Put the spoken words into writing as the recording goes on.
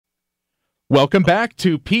Welcome back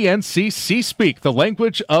to PNC C-Speak, the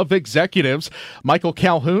language of executives. Michael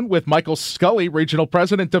Calhoun with Michael Scully, Regional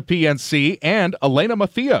President of PNC, and Alaina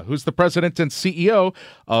Macia, who's the President and CEO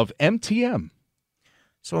of MTM.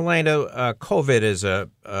 So, Alaina, COVID is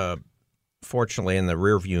fortunately in the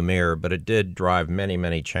rearview mirror, but it did drive many,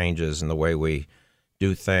 many changes in the way we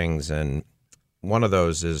do things. And one of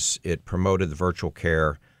those is it promoted the virtual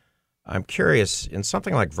care. I'm curious, in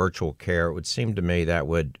something like virtual care, it would seem to me that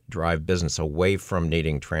would drive business away from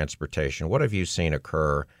needing transportation. What have you seen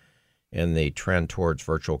occur in the trend towards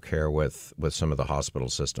virtual care with some of the hospital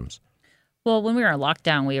systems? Well, when we were in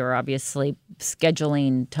lockdown, we were obviously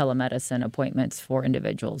scheduling telemedicine appointments for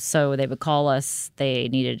individuals. So they would call us, they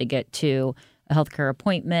needed to get to a healthcare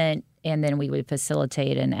appointment, and then we would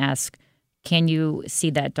facilitate and ask, can you see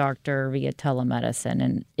that doctor via telemedicine?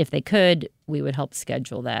 And if they could, we would help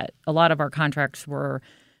schedule that. A lot of our contracts were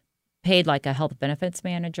paid like a health benefits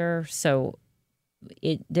manager, so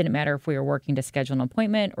it didn't matter if we were working to schedule an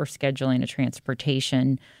appointment or scheduling a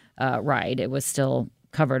transportation ride. It was still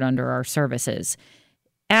covered under our services.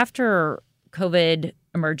 After COVID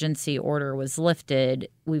emergency order was lifted,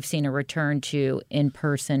 we've seen a return to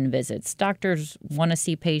in-person visits. Doctors want to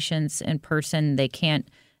see patients in person. They can't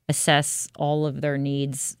assess all of their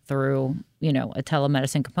needs through, a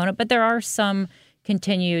telemedicine component. But there are some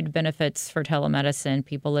continued benefits for telemedicine.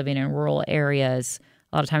 People living in rural areas,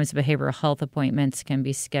 a lot of times behavioral health appointments can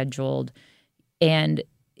be scheduled. And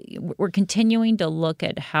we're continuing to look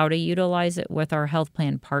at how to utilize it with our health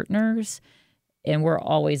plan partners. And we're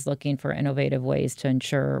always looking for innovative ways to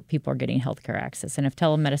ensure people are getting healthcare access. And if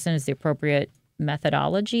telemedicine is the appropriate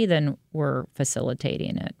methodology, then we're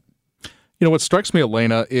facilitating it. What strikes me,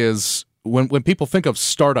 Alaina, is when people think of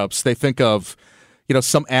startups, they think of,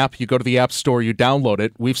 some app, you go to the app store, you download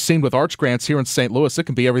it. We've seen with Arch Grants here in St. Louis, it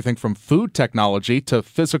can be everything from food technology to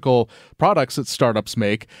physical products that startups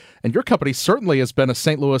make. And your company certainly has been a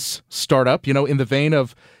St. Louis startup, in the vein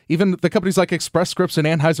of even the companies like Express Scripts and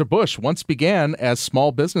Anheuser-Busch once began as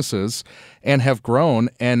small businesses and have grown.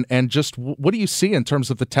 And just what do you see in terms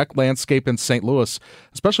of the tech landscape in St. Louis,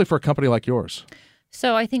 especially for a company like yours?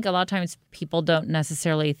 So I think a lot of times people don't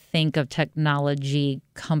necessarily think of technology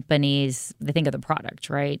companies. They think of the product,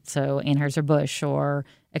 right? So Anheuser-Busch or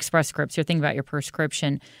Express Scripts, you're thinking about your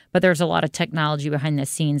prescription. But there's a lot of technology behind the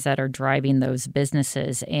scenes that are driving those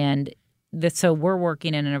businesses. And so we're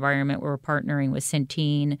working in an environment where we're partnering with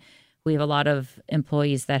Centene. We have a lot of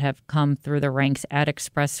employees that have come through the ranks at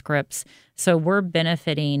Express Scripts. So we're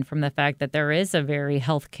benefiting from the fact that there is a very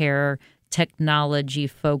healthcare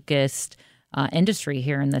technology-focused industry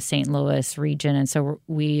here in the St. Louis region. And so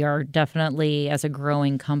we are definitely, as a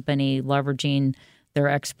growing company, leveraging their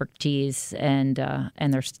expertise and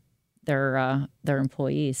their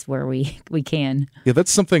employees where we can. Yeah,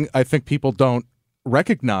 that's something I think people don't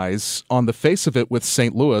recognize on the face of it with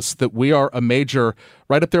St. Louis, that we are a major,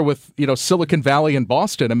 right up there with Silicon Valley and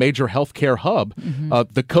Boston, a major healthcare hub. Mm-hmm.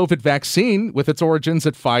 The COVID vaccine with its origins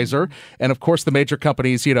at Pfizer, and of course the major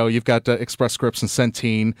companies, you've got Express Scripts and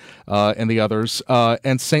Centene and the others.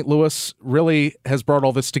 And St. Louis really has brought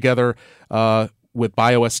all this together with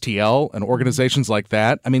BioSTL and organizations like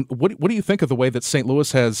that. I mean, what do you think of the way that St.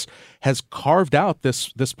 Louis has carved out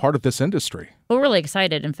this part of this industry? We're really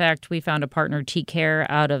excited. In fact, we found a partner, T-Care,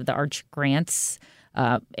 out of the Arch Grants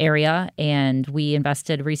area, and we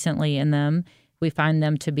invested recently in them. We find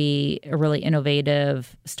them to be a really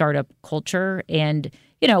innovative startup culture. And,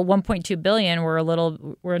 $1.2 billion,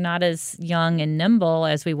 we're not as young and nimble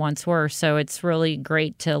as we once were. So it's really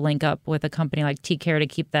great to link up with a company like T-Care to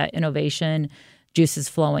keep that innovation juices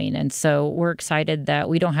flowing. And so we're excited that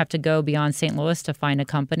we don't have to go beyond St. Louis to find a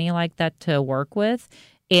company like that to work with.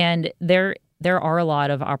 And there are a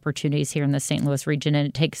lot of opportunities here in the St. Louis region, and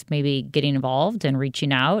it takes maybe getting involved and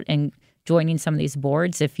reaching out and joining some of these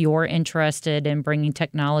boards. If you're interested in bringing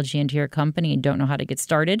technology into your company and don't know how to get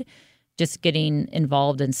started, just getting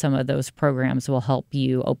involved in some of those programs will help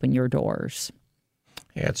you open your doors.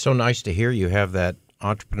 Yeah, it's so nice to hear you have that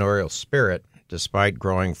entrepreneurial spirit despite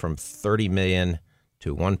growing from 30 million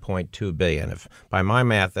to 1.2 billion. If by my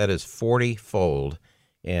math, that is 40-fold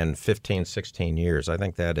in 15, 16 years. I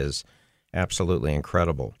think that is absolutely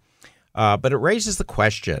incredible. But it raises the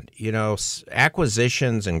question,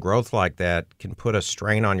 acquisitions and growth like that can put a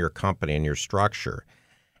strain on your company and your structure.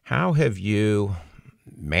 How have you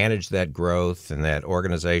managed that growth and that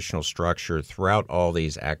organizational structure throughout all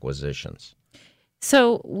these acquisitions?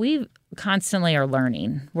 So we constantly are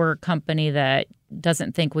learning. We're a company that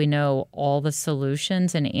doesn't think we know all the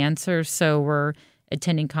solutions and answers. So we're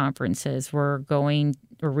attending conferences. We're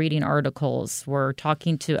reading articles. We're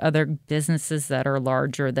talking to other businesses that are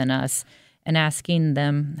larger than us. and asking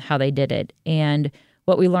them how they did it. And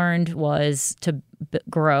what we learned was to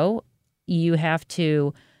grow, you have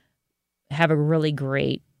to have a really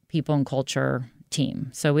great people and culture team.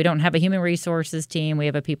 So we don't have a human resources team. We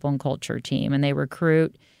have a people and culture team, and they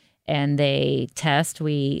recruit and they test.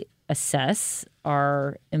 We assess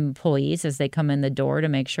our employees as they come in the door to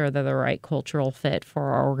make sure they're the right cultural fit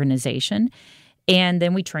for our organization. And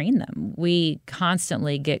then we train them. We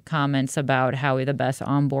constantly get comments about how we're the best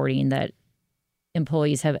onboarding that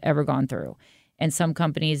employees have ever gone through. And some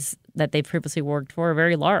companies that they've previously worked for are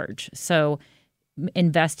very large. So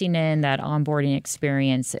investing in that onboarding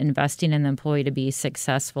experience, investing in the employee to be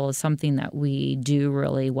successful is something that we do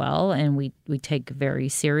really well and we take very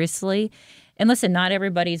seriously. And listen, not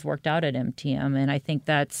everybody's worked out at MTM, and I think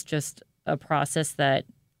that's just a process that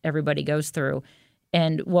everybody goes through.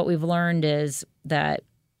 And what we've learned is that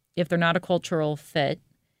if they're not a cultural fit,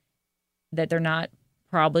 that they're not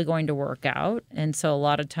probably going to work out. And so a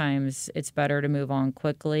lot of times it's better to move on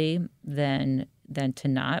quickly than to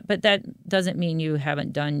not. But that doesn't mean you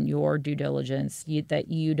haven't done your due diligence, that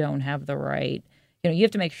you don't have the right, you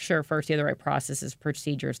have to make sure first you have the right processes,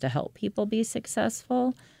 procedures to help people be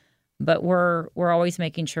successful. But we're always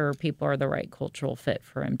making sure people are the right cultural fit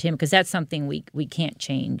for MTM, because that's something we can't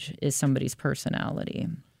change, is somebody's personality.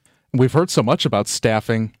 We've heard so much about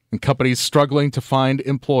staffing and companies struggling to find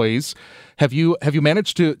employees. Have you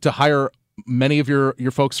managed to hire many of your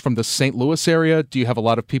folks from the St. Louis area? Do you have a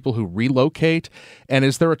lot of people who relocate? And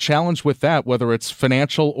is there a challenge with that, whether it's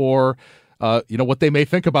financial or what they may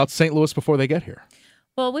think about St. Louis before they get here?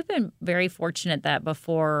 Well, we've been very fortunate that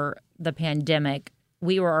before the pandemic,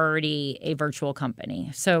 we were already a virtual company.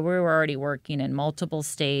 So we were already working in multiple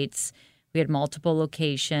states. We had multiple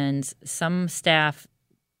locations. Some staff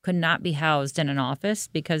could not be housed in an office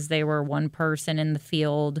because they were one person in the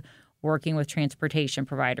field working with transportation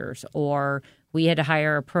providers, or we had to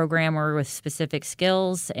hire a programmer with specific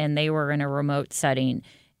skills and they were in a remote setting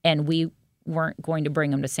and we weren't going to bring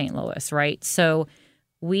them to St. Louis, right? So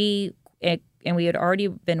we had already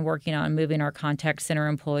been working on moving our contact center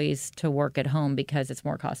employees to work at home because it's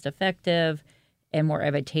more cost effective and more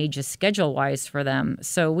advantageous schedule-wise for them.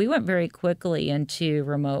 So we went very quickly into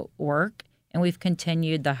remote work, and we've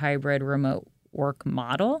continued the hybrid remote work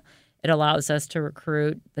model. It allows us to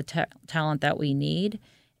recruit the talent that we need,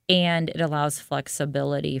 and it allows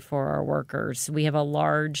flexibility for our workers. We have a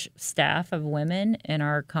large staff of women in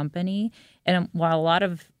our company, and while a lot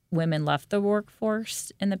of women left the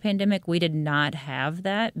workforce in the pandemic, we did not have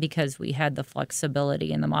that because we had the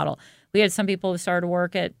flexibility in the model. We had some people who started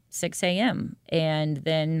work at 6 a.m. and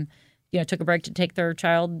then, took a break to take their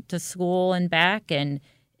child to school and back, and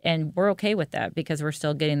we're okay with that because we're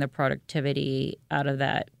still getting the productivity out of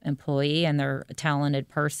that employee, and they're a talented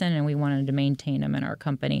person, and we wanted to maintain them in our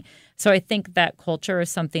company. So I think that culture is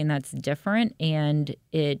something that's different, and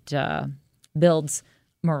it builds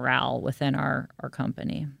morale within our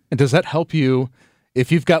company. And does that help you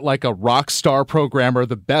if you've got like a rock star programmer,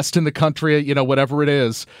 the best in the country, whatever it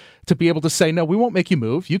is, to be able to say, no, we won't make you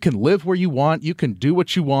move. You can live where you want. You can do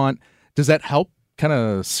what you want. Does that help kind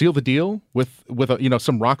of seal the deal with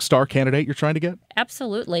some rock star candidate you're trying to get?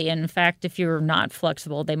 Absolutely. In fact, if you're not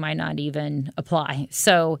flexible, they might not even apply.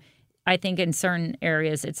 So I think in certain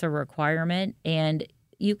areas it's a requirement, and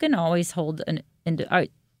you can always hold an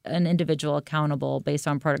individual accountable based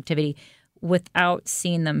on productivity without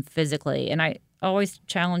seeing them physically. And I always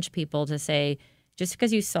challenge people to say, just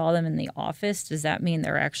because you saw them in the office, does that mean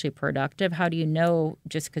they're actually productive? How do you know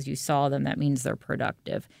just because you saw them that means they're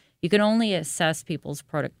productive? You can only assess people's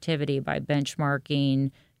productivity by benchmarking,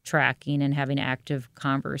 tracking, and having active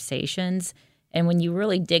conversations. And when you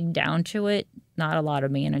really dig down to it, not a lot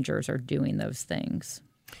of managers are doing those things.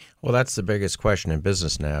 Well, that's the biggest question in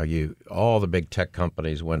business now. All the big tech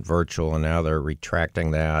companies went virtual, and now they're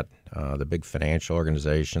retracting that. The big financial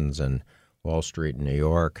organizations in Wall Street and New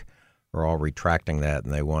York are all retracting that,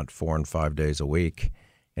 and they want 4 and 5 days a week,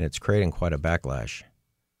 and it's creating quite a backlash.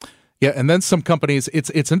 Yeah, and then some companies,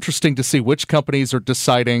 it's interesting to see which companies are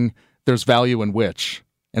deciding there's value in which.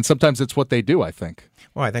 And sometimes it's what they do, I think.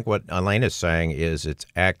 Well, I think what Alaina's saying is it's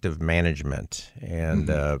active management and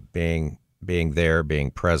being there, being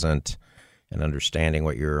present, and understanding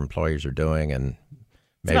what your employees are doing and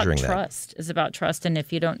measuring that. It's about trust. It's about trust. And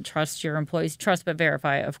if you don't trust your employees, trust but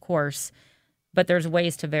verify, of course. But there's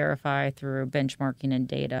ways to verify through benchmarking and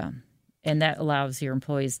data. And that allows your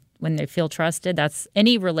employees, when they feel trusted, that's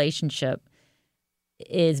any relationship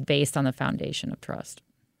is based on the foundation of trust.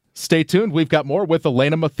 Stay tuned. We've got more with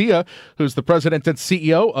Alaina Macia, who's the president and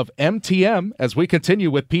CEO of MTM, as we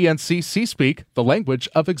continue with PNC C-Speak, the language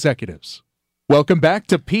of executives. Welcome back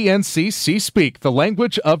to PNC C-Speak, the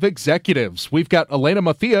language of executives. We've got Alaina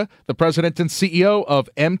Macia, the president and CEO of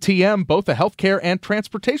MTM, both a healthcare and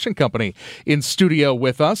transportation company, in studio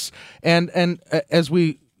with us. And as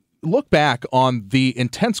we look back on the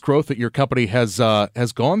intense growth that your company has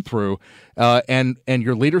gone through, and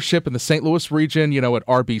your leadership in the St. Louis region, at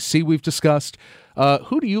RBC we've discussed,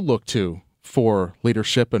 who do you look to for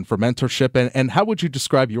leadership and for mentorship, and how would you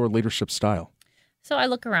describe your leadership style? So I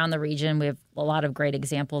look around the region. We have a lot of great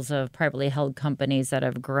examples of privately held companies that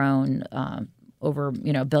have grown over,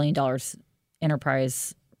 $1 billion.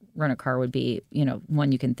 Enterprise Rent-A-Car would be,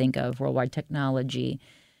 one you can think of, Worldwide Technology,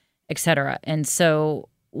 et cetera. And so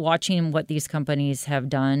watching what these companies have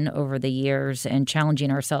done over the years and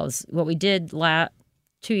challenging ourselves, what we did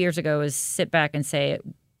 2 years ago is sit back and say,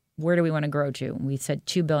 where do we want to grow to? We said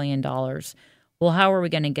 $2 billion. Well, how are we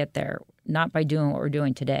going to get there? Not by doing what we're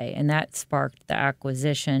doing today. And that sparked the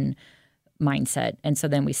acquisition mindset. And so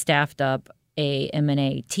then we staffed up a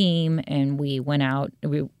M&A team, and we went out.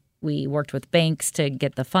 We worked with banks to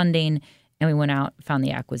get the funding, and we went out and found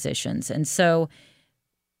the acquisitions. And so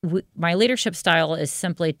my leadership style is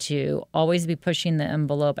simply to always be pushing the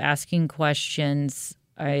envelope, asking questions.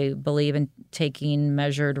 I believe in taking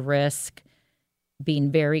measured risk,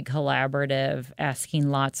 being very collaborative,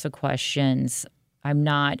 asking lots of questions. I'm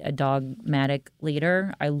not a dogmatic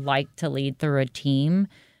leader. I like to lead through a team.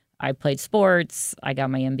 I played sports. I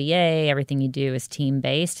got my MBA. Everything you do is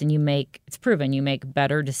team-based, and it's proven you make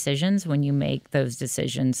better decisions when you make those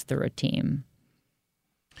decisions through a team.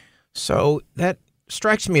 So that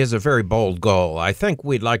strikes me as a very bold goal. I think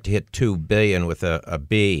we'd like to hit $2 billion with a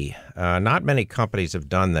B. Not many companies have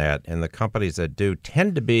done that, and the companies that do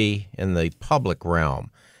tend to be in the public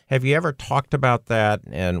realm. Have you ever talked about that,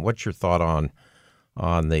 and what's your thought on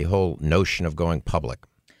the whole notion of going public?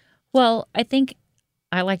 Well, I think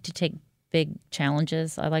I like to take big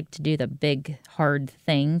challenges. I like to do the big, hard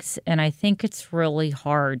things. And I think it's really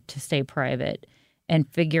hard to stay private and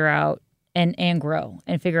figure out and grow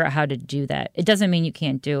and figure out how to do that. It doesn't mean you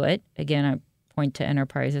can't do it. Again, I point to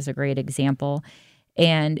Enterprise as a great example.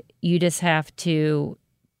 And you just have to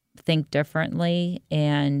think differently.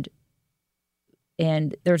 And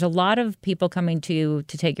there's a lot of people coming to you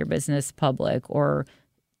to take your business public or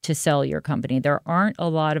to sell your company. There aren't a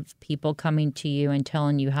lot of people coming to you and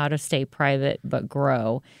telling you how to stay private but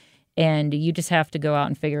grow. And you just have to go out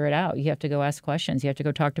and figure it out. You have to go ask questions. You have to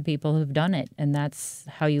go talk to people who've done it. And that's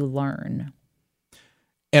how you learn.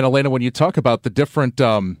 And Alaina, when you talk about the different,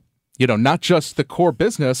 not just the core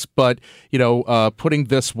business, but, putting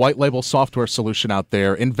this white label software solution out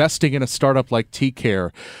there, investing in a startup like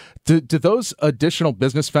T-Care, do those additional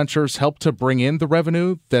business ventures help to bring in the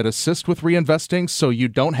revenue that assist with reinvesting, so you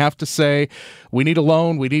don't have to say, we need a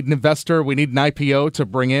loan, we need an investor, we need an IPO to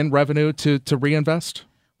bring in revenue to reinvest?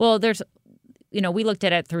 Well, we looked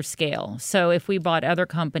at it through scale. So if we bought other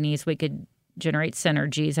companies, we could generate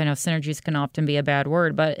synergies. I know synergies can often be a bad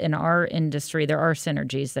word, but in our industry, there are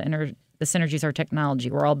synergies. The synergies are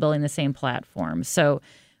technology. We're all building the same platform. So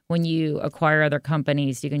when you acquire other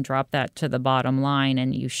companies, you can drop that to the bottom line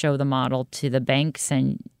and you show the model to the banks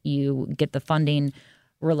and you get the funding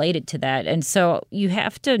related to that. And so you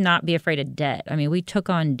have to not be afraid of debt. I mean, we took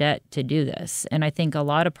on debt to do this. And I think a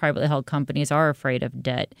lot of privately held companies are afraid of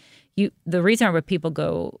debt. The reason why people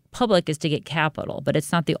go public is to get capital, but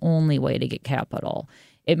it's not the only way to get capital.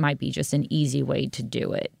 It might be just an easy way to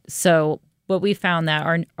do it. So what we found that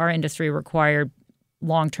our industry required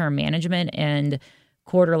long-term management, and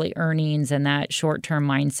quarterly earnings and that short-term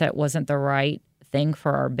mindset wasn't the right thing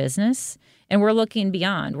for our business. And we're looking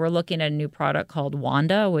beyond. We're looking at a new product called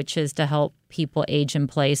Wanda, which is to help people age in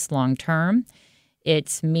place long-term.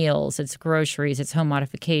 It's meals, it's groceries, it's home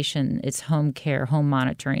modification, it's home care, home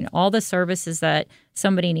monitoring, all the services that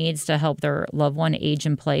somebody needs to help their loved one age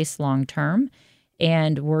in place long-term.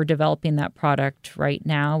 And we're developing that product right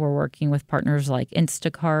now. We're working with partners like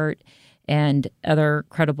Instacart and other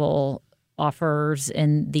credible offers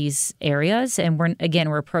in these areas. And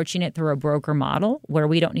we're approaching it through a broker model where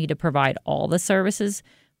we don't need to provide all the services,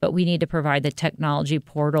 but we need to provide the technology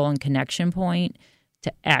portal and connection point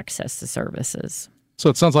to access the services. So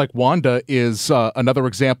it sounds like Wanda is another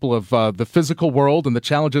example of the physical world and the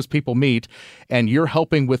challenges people meet, and you're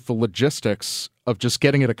helping with the logistics of just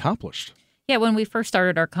getting it accomplished. Yeah, when we first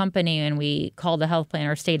started our company and we called the health plan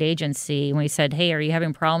or state agency and we said, hey, are you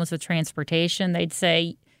having problems with transportation? They'd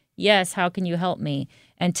say, yes, how can you help me?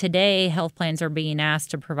 And today, health plans are being asked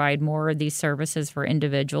to provide more of these services for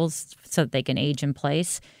individuals so that they can age in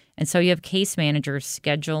place. And so you have case managers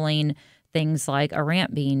scheduling things like a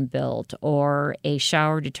ramp being built or a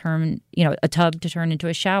shower to turn, a tub to turn into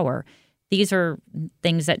a shower. these are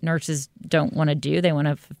things that nurses don't want to do. They want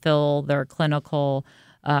to fulfill their clinical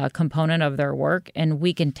component of their work, and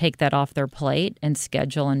we can take that off their plate and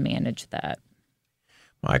schedule and manage that.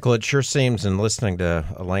 Michael, it sure seems in listening to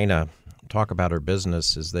Alaina talk about her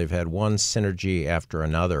business is they've had one synergy after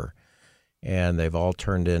another, and they've all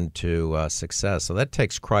turned into success. So that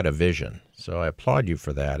takes quite a vision. So I applaud you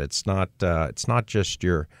for that. It's not just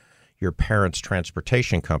your parents'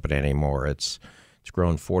 transportation company anymore. It's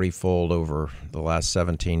grown 40-fold over the last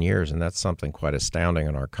 17 years, and that's something quite astounding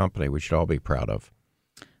in our company we should all be proud of.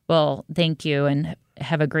 Well, thank you, and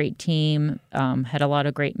have a great team. Had a lot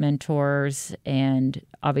of great mentors, and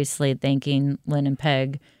obviously thanking Lynn and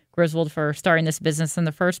Peg Griswold for starting this business in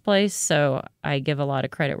the first place. So I give a lot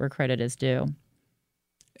of credit where credit is due.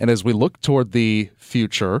 And as we look toward the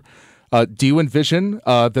future, do you envision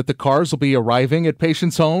that the cars will be arriving at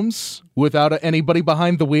patients' homes without anybody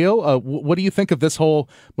behind the wheel? What do you think of this whole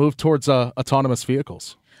move towards autonomous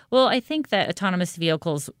vehicles? Well, I think that autonomous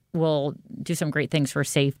vehicles will do some great things for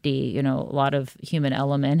safety. A lot of human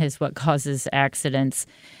element is what causes accidents.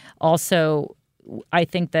 Also, I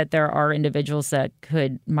think that there are individuals that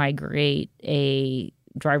could migrate a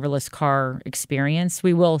driverless car experience.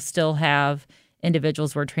 We will still have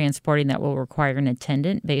individuals we're transporting that will require an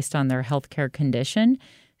attendant based on their healthcare condition.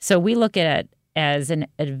 So we look at it as an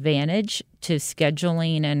advantage to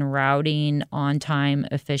scheduling and routing on time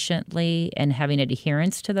efficiently and having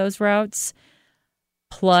adherence to those routes,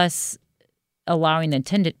 plus allowing the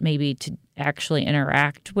attendant maybe to actually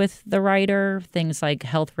interact with the rider, things like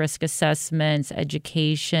health risk assessments,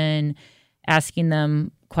 education, asking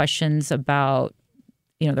them questions about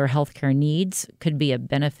their healthcare needs could be a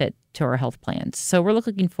benefit to our health plans. So we're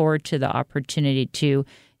looking forward to the opportunity to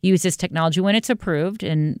use this technology when it's approved,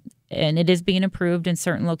 and it is being approved in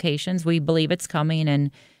certain locations. We believe it's coming,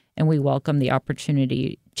 and we welcome the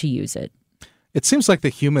opportunity to use it. It seems like the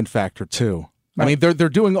human factor, too. Right. I mean, they're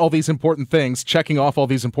doing all these important things, checking off all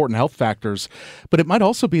these important health factors, but it might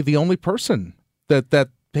also be the only person that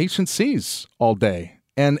patient sees all day.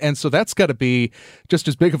 And so that's got to be just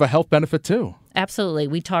as big of a health benefit, too. Absolutely.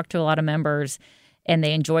 We talk to a lot of members, and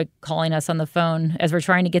they enjoy calling us on the phone as we're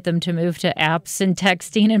trying to get them to move to apps and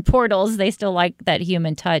texting and portals. They still like that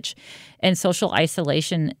human touch. And social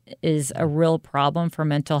isolation is a real problem for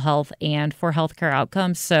mental health and for healthcare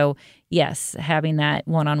outcomes. So, yes, having that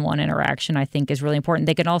one-on-one interaction, I think, is really important.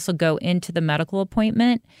 They can also go into the medical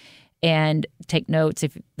appointment and take notes.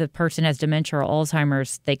 If the person has dementia or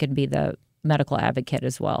Alzheimer's, they could be the medical advocate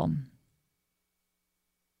as well.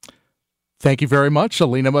 Thank you very much,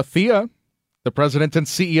 Alaina Macia, the president and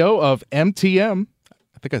CEO of MTM.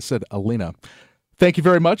 I think I said Alaina. Thank you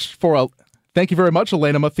very much,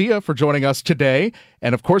 Alaina Macia, for joining us today.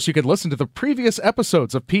 And of course, you can listen to the previous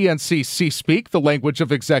episodes of PNC C-Speak, the language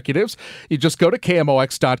of executives. You just go to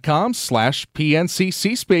KMOX.com/PNC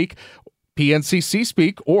C-Speak, PNC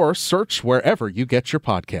C-Speak, or search wherever you get your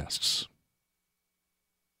podcasts.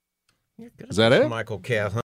 Is that it? Michael Cath.